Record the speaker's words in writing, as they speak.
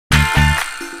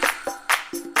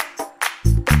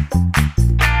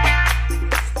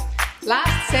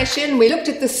session, we looked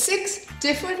at the 6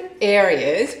 different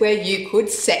areas where you could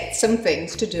set some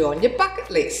things to do on your bucket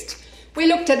list. We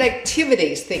looked at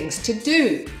activities, things to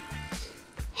do,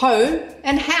 home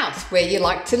and house, where you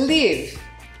like to live,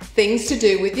 things to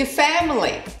do with your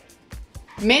family,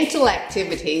 mental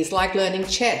activities like learning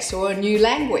chess or a new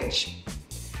language,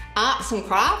 arts and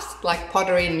crafts like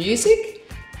pottery and music,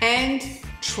 and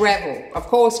travel. Of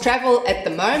course, travel at the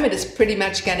moment is pretty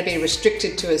much going to be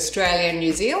restricted to Australia and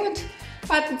New Zealand,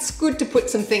 but it's good to put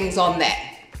some things on there.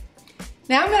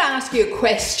 Now I'm going to ask you a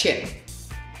question.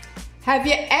 Have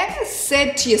you ever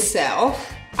said to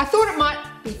yourself, I thought it might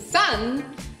be fun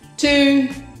to,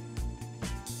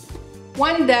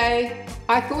 one day,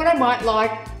 I thought I might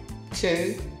like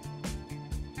to,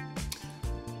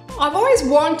 I've always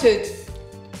wanted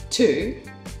to.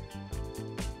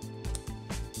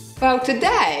 Well,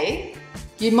 today,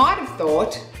 you might have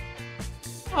thought,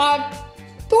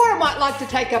 I might like to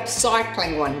take up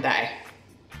cycling one day.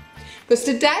 Because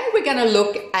today we're going to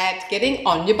look at getting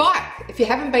on your bike. If you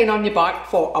haven't been on your bike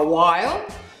for a while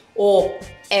or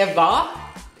ever,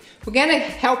 we're going to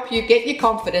help you get your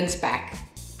confidence back.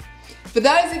 For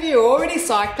those of you who are already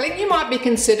cycling, you might be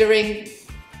considering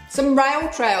some rail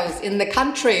trails in the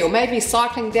country or maybe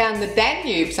cycling down the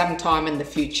Danube sometime in the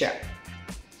future.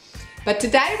 But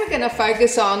today we're going to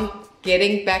focus on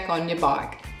getting back on your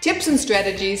bike. Tips and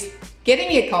strategies,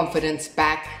 getting your confidence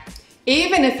back,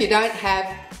 even if you don't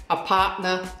have a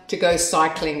partner to go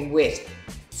cycling with.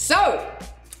 So,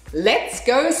 let's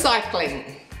go cycling.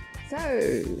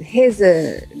 So, here's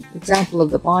an example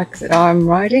of the bike that I'm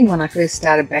riding. When I first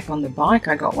started back on the bike,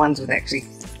 I got ones with actually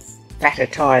fatter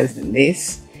tyres than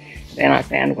this. Then I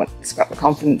found what's got the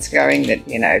confidence going that,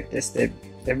 you know, just the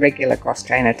regular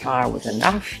cross-trainer tyre was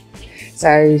enough.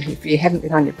 So if you haven't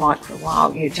been on your bike for a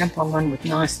while, you jump on one with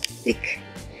nice thick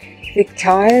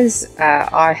tyres.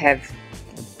 I have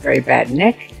a very bad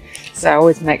neck, so I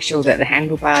always make sure that the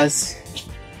handlebars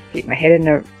keep my head in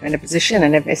a position,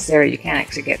 and if necessary you can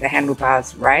actually get the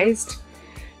handlebars raised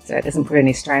so it doesn't put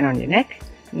any strain on your neck.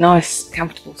 Nice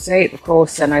comfortable seat. Of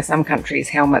course, I know some countries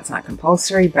helmets aren't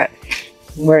compulsory, but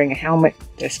wearing a helmet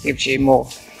just gives you more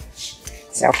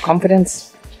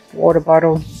self-confidence. Water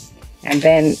bottle, and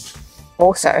then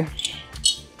also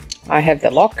I have the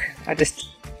lock. I just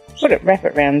wrap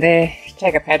it around there,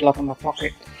 take a padlock in my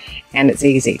pocket, and it's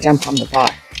easy. Jump on the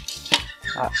bike.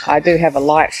 I do have a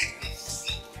light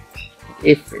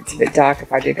if it's a bit dark,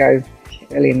 if I do go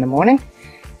early in the morning.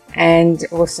 And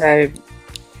also,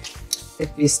 if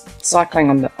you're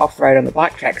cycling on the off-road on the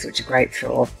bike tracks, which are great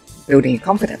for building your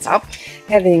confidence up,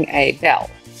 having a bell.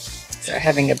 So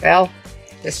having a bell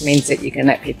just means that you can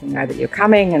let people know that you're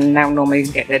coming, and they'll normally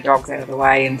get their dogs out of the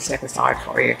way and step aside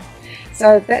for you.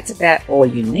 So that's about all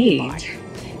you need.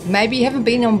 Maybe you haven't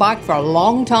been on a bike for a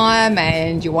long time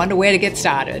and you wonder where to get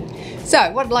started.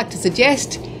 So what I'd like to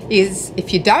suggest is,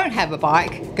 if you don't have a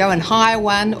bike, go and hire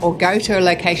one, or go to a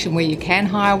location where you can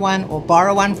hire one or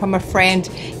borrow one from a friend.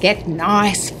 Get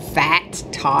nice fat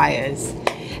tyres.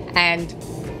 And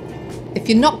if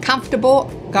you're not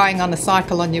comfortable going on a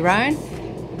cycle on your own,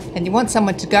 and you want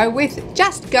someone to go with,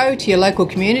 just go to your local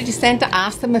community centre,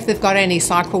 ask them if they've got any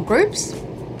cycle groups.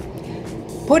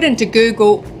 Put into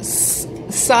Google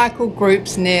cycle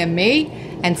groups near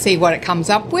me and see what it comes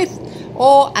up with.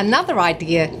 Or another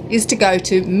idea is to go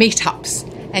to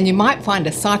meetups, and you might find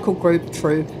a cycle group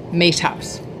through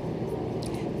meetups.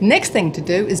 Next thing to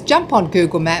do is jump on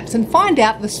Google Maps and find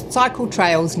out the cycle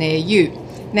trails near you.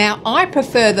 Now, I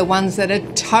prefer the ones that are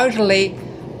totally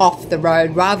off the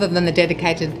road rather than the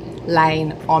dedicated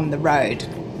lane on the road.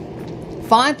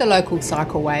 Find the local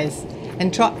cycleways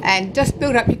and just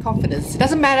build up your confidence. It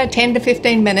doesn't matter, 10 to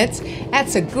 15 minutes,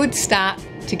 that's a good start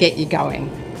to get you going.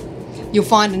 You'll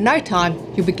find in no time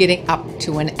you'll be getting up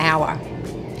to an hour.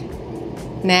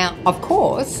 Now, of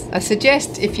course, I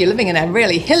suggest if you're living in a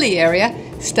really hilly area,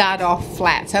 start off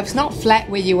flat. So if it's not flat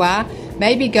where you are,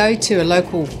 maybe go to a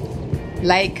local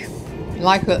lake,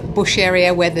 like a bush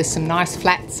area where there's some nice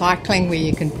flat cycling where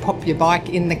you can pop your bike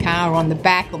in the car or on the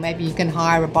back, or maybe you can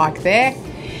hire a bike there.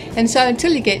 And so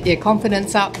until you get your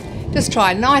confidence up, just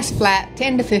try a nice flat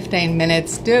 10 to 15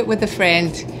 minutes, do it with a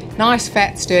friend, nice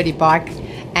fat sturdy bike,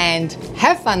 and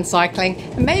have fun cycling.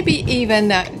 And maybe even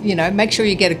make sure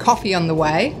you get a coffee on the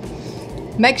way.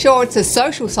 Make sure it's a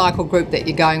social cycle group that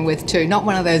you're going with too, not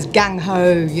one of those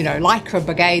gung-ho, lycra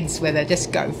brigades where they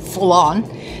just go full on.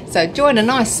 So join a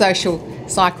nice social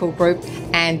cycle group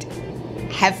and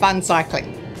have fun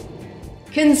cycling.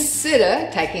 Consider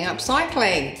taking up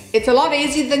cycling. It's a lot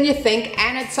easier than you think,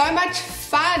 and it's so much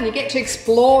fun. You get to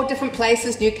explore different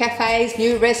places, new cafes,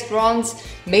 new restaurants,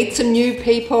 meet some new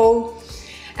people.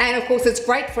 And of course, it's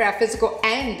great for our physical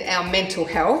and our mental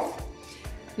health.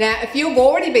 Now, if you've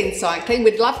already been cycling,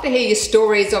 we'd love to hear your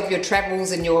stories of your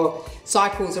travels and your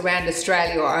cycles around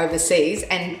Australia or overseas,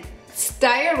 and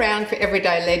stay around for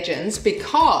Everyday Legends,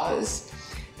 because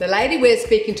the lady we're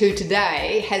speaking to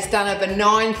today has done over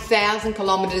 9,000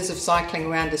 kilometres of cycling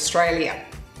around Australia.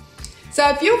 So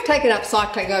if you've taken up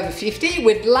cycling over 50,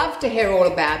 we'd love to hear all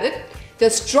about it.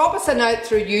 Just drop us a note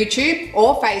through YouTube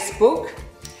or Facebook,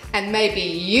 and maybe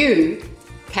you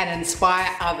can inspire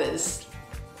others.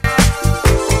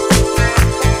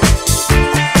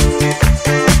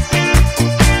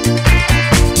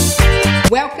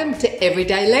 Welcome to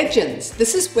Everyday Legends.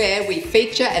 This is where we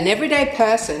feature an everyday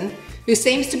person who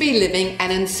seems to be living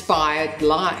an inspired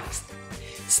life.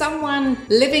 Someone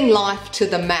living life to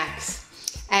the max.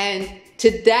 And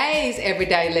today's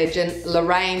Everyday Legend,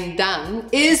 Laraine Dunn,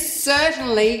 is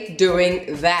certainly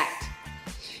doing that.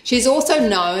 She's also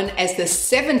known as the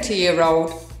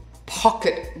 70-year-old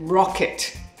pocket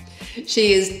rocket.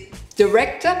 She is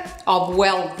director of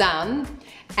Well Done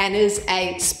and is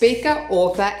a speaker,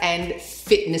 author and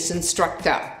fitness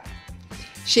instructor.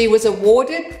 She was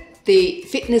awarded the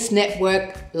Fitness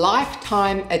Network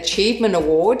Lifetime Achievement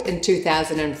Award in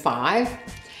 2005,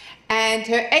 and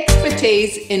her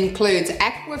expertise includes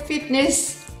aqua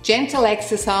fitness, gentle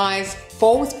exercise,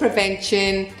 falls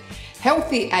prevention,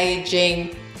 healthy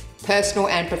aging, personal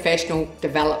and professional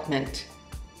development.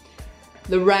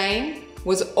 Laraine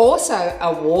was also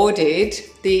awarded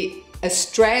the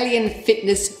Australian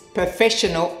Fitness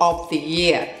Professional of the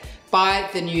Year by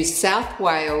the New South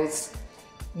Wales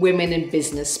Women in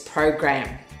Business program.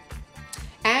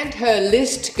 And her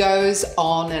list goes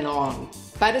on and on.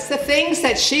 But it's the things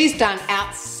that she's done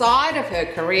outside of her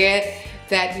career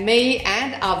that me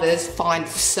and others find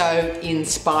so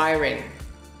inspiring.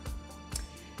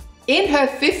 In her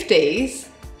 50s,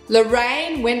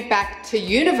 Laraine went back to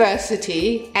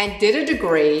university and did a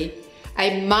degree,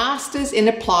 a Master's in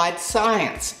Applied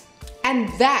Science. And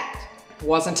that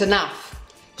wasn't enough.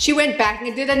 She went back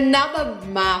and did another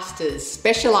Master's,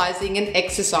 specializing in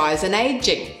exercise and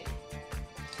aging.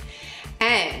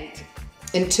 And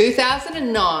in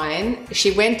 2009,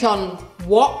 she went on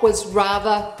what was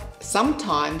rather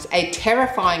sometimes a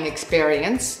terrifying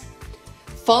experience,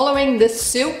 following the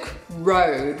Silk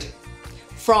Road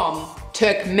from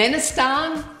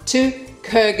Turkmenistan to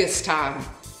Kyrgyzstan.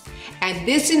 And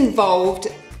this involved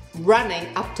running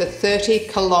up to 30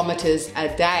 kilometers a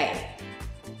day.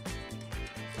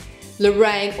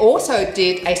 Laraine also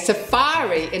did a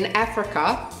safari in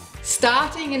Africa,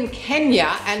 starting in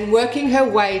Kenya and working her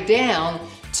way down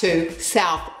to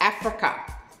South Africa.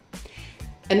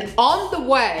 And on the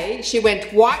way, she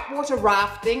went whitewater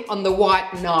rafting on the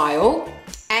White Nile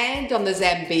and on the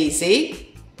Zambezi,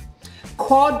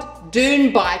 quad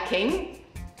dune biking,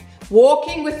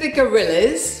 walking with the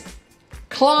gorillas,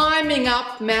 climbing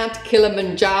up Mount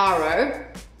Kilimanjaro,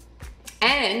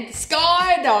 and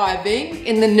skydiving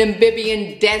in the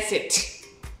Namibian desert.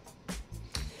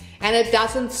 And it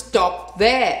doesn't stop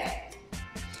there.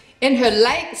 In her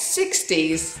late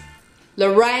 60s,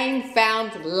 Laraine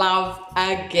found love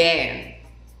again.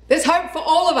 There's hope for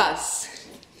all of us.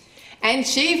 And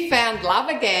she found love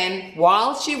again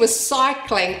while she was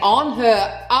cycling on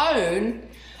her own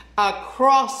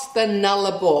across the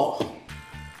Nullarbor.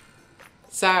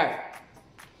 So,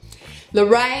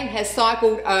 Laraine has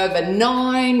cycled over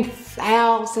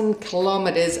 9,000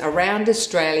 kilometres around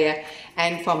Australia,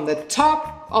 and from the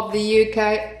top of the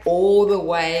UK all the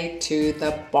way to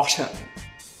the bottom.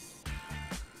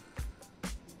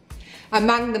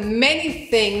 Among the many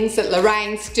things that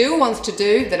Laraine still wants to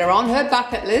do that are on her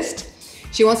bucket list,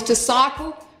 she wants to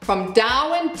cycle from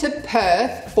Darwin to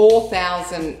Perth,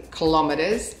 4,000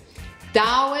 kilometres,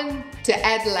 Darwin to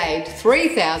Adelaide,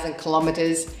 3,000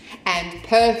 kilometres, and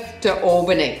Perth to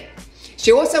Albany.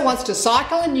 She also wants to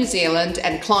cycle in New Zealand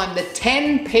and climb the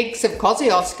 10 peaks of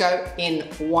Kosciuszko in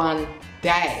one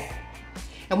day.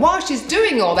 And while she's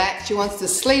doing all that, she wants to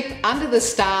sleep under the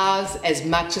stars as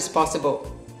much as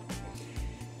possible.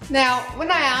 Now,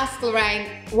 when I asked Laraine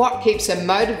what keeps her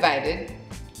motivated,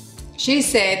 she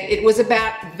said it was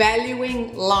about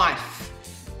valuing life,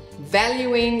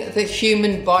 valuing the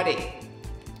human body.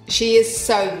 She is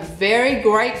so very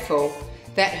grateful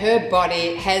that her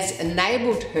body has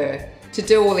enabled her to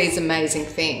do all these amazing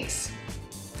things.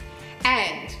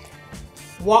 And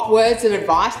what words of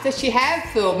advice does she have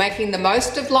for making the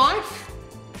most of life?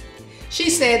 She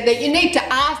said that you need to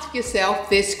ask yourself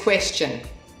this question: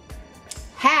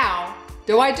 how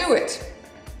do I do it?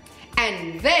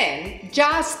 And then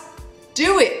just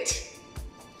do it.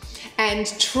 And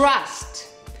trust.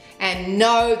 and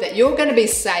know that you're going to be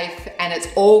safe and it's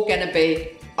all going to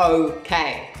be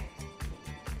okay.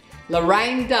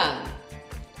 Laraine Dunn,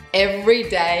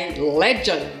 everyday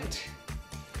legend.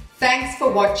 Thanks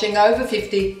for watching Over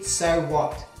 50 So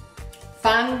What?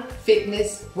 Fun,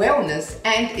 fitness, wellness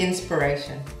and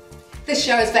inspiration. This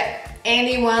show is for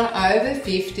anyone over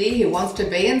 50 who wants to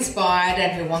be inspired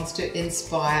and who wants to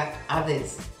inspire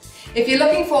others. If you're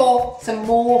looking for some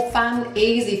more fun,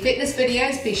 easy fitness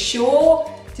videos, be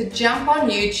sure to jump on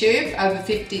YouTube, Over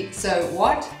 50 So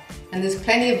What, and there's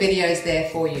plenty of videos there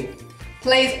for you.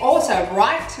 Please also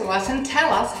write to us and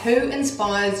tell us who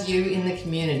inspires you in the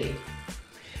community.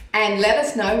 And let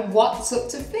us know what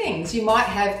sorts of things you might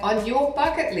have on your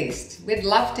bucket list. We'd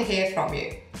love to hear from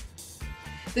you.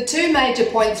 The two major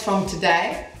points from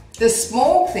today: the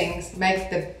small things make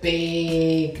the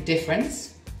big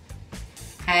difference,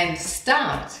 and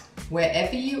start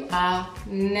wherever you are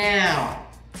now.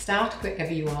 Start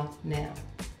wherever you are now.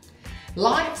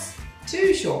 Life's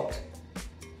too short.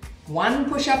 One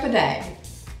push-up a day.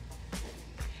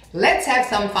 Let's have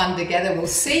some fun together. We'll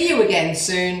see you again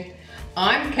soon.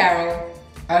 I'm Carol,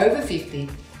 over 50.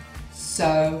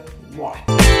 So what?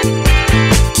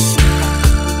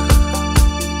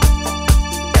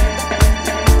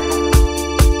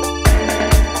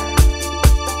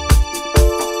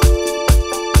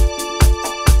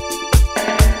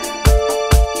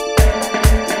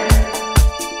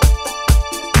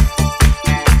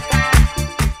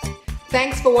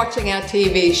 Thanks for watching our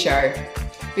TV show.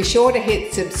 Be sure to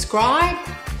hit subscribe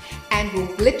and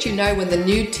we'll let you know when the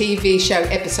new TV show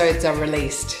episodes are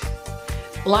released.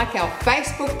 Like our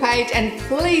Facebook page and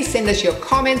please send us your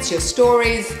comments, your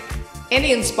stories,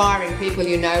 any inspiring people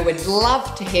you know. We'd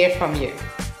love to hear from you.